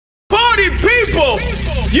party people.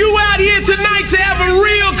 You out here tonight to have a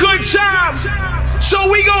real good time.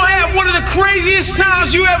 So we gonna have one of the craziest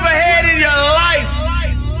times you ever had in your life.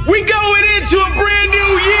 We going into a brand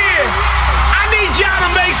new year. I need y'all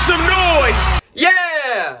to make some noise.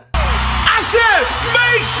 Yeah! I said,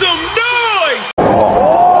 make some noise.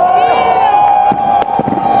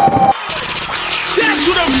 That's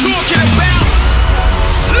what I'm talking about.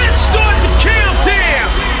 Let's start the countdown.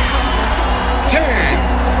 10,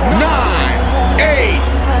 9,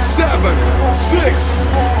 8, 7, 6,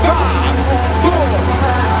 5, 4,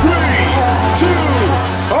 3, 2.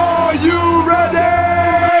 Are you ready?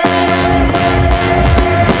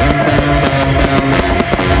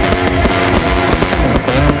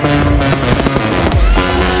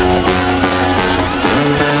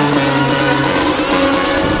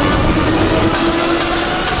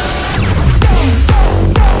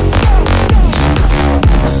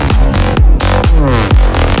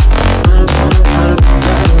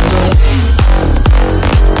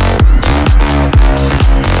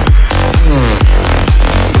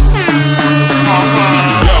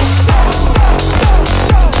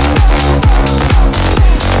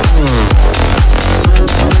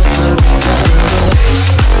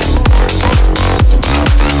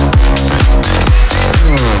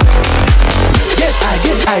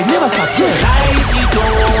 I never stop. Light it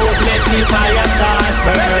up, let the fire start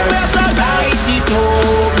burn. Light it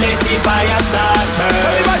up, let the fire start burn.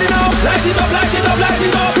 Everybody now, light it up, light it up, light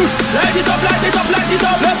it up. Light it up, light it up, light it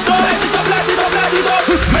up. Let's go. Light it up, light it up, light it up.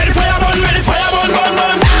 May the fire burn, may the fire burn, burn,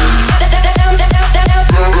 burn.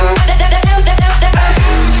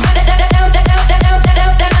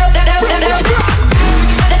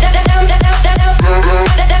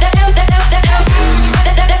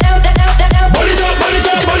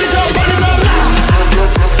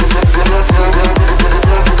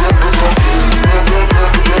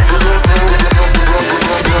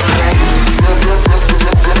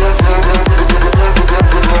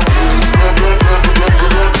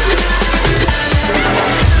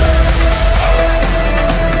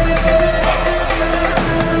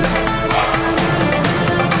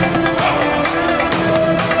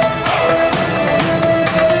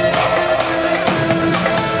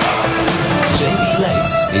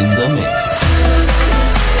 In the mix.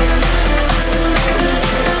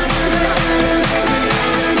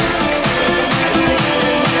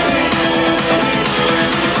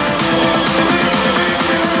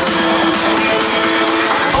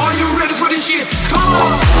 Are you ready for this shit? Come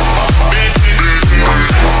on!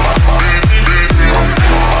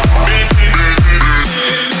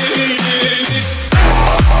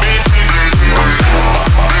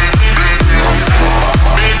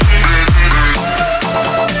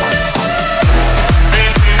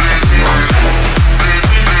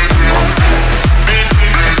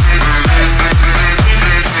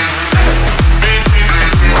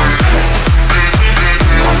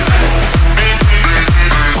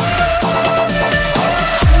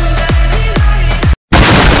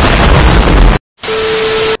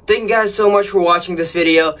 Thank you guys so much for watching this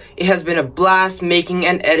video. It has been a blast making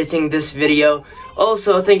and editing this video.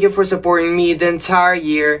 Also, thank you for supporting me the entire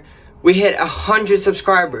year. We hit 100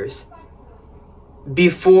 subscribers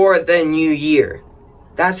before the new year.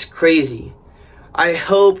 That's crazy. I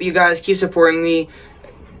hope you guys keep supporting me.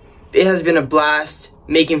 It has been a blast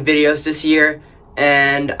making videos this year,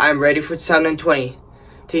 and I'm ready for 2020.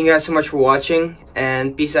 Thank you guys so much for watching,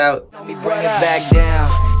 and peace out. We bring it back down.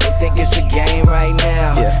 They think it's a game right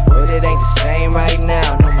now, but it ain't the same right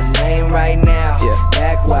now. Know my name right now.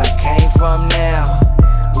 Back where I came from now.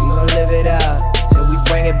 We gon' live it up till we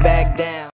bring it back down.